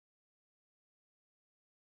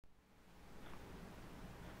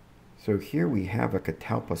So here we have a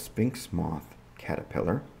Catalpa Sphinx Moth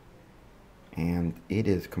caterpillar, and it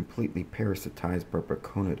is completely parasitized by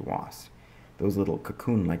Braconid Wasp. Those little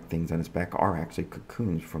cocoon-like things on its back are actually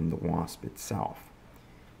cocoons from the wasp itself.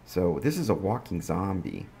 So this is a walking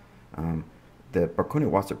zombie. The Braconid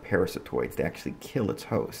Wasps are parasatoids. They actually kill its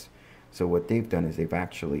host. So what they've done is they've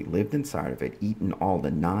actually lived inside of it, eaten all the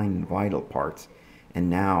 9 vital parts, and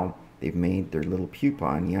now they've made their little pupa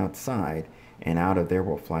on the outside, and out of there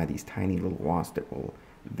will fly these tiny little wasps that will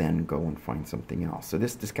then go and find something else. So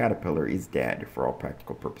this caterpillar is dead for all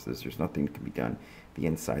practical purposes. There's nothing that can be done. The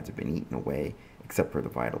insides have been eaten away except for the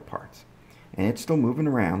vital parts. And it's still moving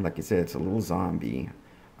around. Like I said, it's a little zombie,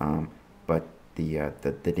 but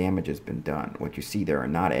the damage has been done. What you see there are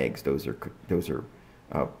not eggs. Those are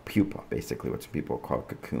pupa, basically what some people call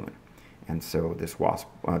cocoon. And so this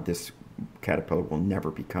this caterpillar will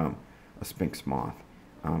never become a sphinx moth.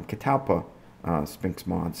 Catalpa Sphinx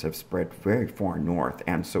moths have spread very far north,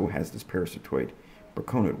 and so has this parasatoid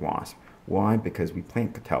Braconid wasp. Why? Because we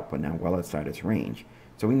plant Catalpa now well outside its range.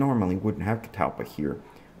 So we normally wouldn't have Catalpa here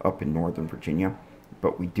up in northern Virginia,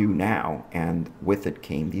 but we do now, and with it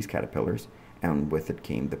came these caterpillars, and with it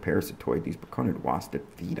came the Parasatoid, these Braconid wasps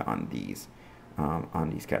that feed on these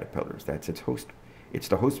caterpillars. That's its host. It's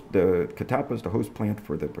the host. The Catalpa is the host plant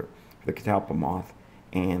for the Catalpa moth,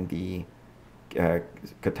 and the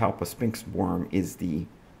Catalpa Sphinx worm is the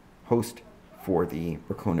host for the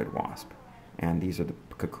Braconid wasp, and these are the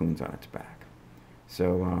cocoons on its back.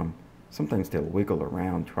 So sometimes they'll wiggle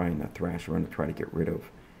around trying to thrash around to try to get rid of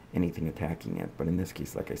anything attacking it, but in this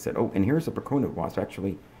case, like I said, oh, and here's a Braconid wasp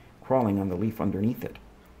actually crawling on the leaf underneath it.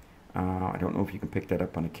 I don't know if you can pick that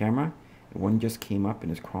up on a camera. One just came up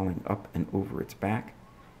and is crawling up and over its back.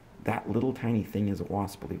 That little tiny thing is a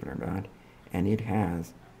wasp, believe it or not, and it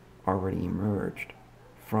has already emerged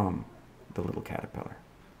from the little caterpillar.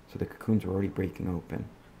 So the cocoons are already breaking open,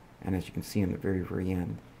 and as you can see in the very, very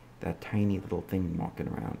end, that tiny little thing walking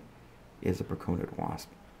around is a Braconid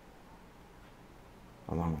wasp,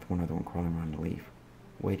 along with one other one crawling around the leaf,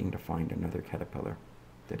 waiting to find another caterpillar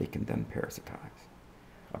that it can then parasitize.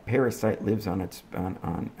 A parasite lives on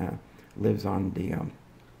the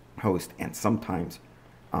host, and sometimes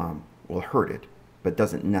will hurt it, but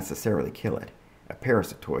doesn't necessarily kill it. A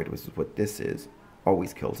parasatoid, which is what this is,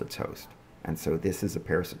 always kills its host. And so this is a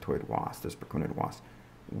parasatoid wasp. This Braconid wasp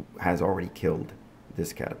has already killed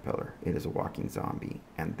this caterpillar. It is a walking zombie,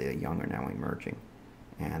 and the young are now emerging.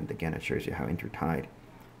 And again, it shows you how intertied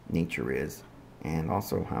nature is, and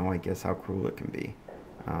also how, I guess, how cruel it can be.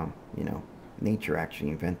 You know, nature actually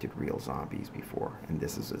invented real zombies before, and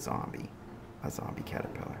this is a zombie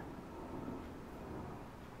caterpillar.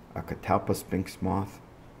 A Catalpa Sphinx Moth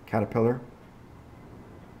caterpillar.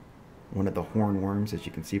 One of the hornworms, as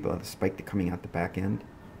you can see by the spike coming out the back end,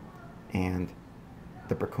 and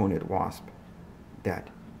the Braconid wasp that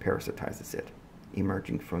parasitizes it,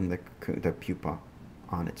 emerging from the pupa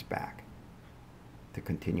on its back to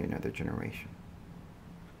continue another generation.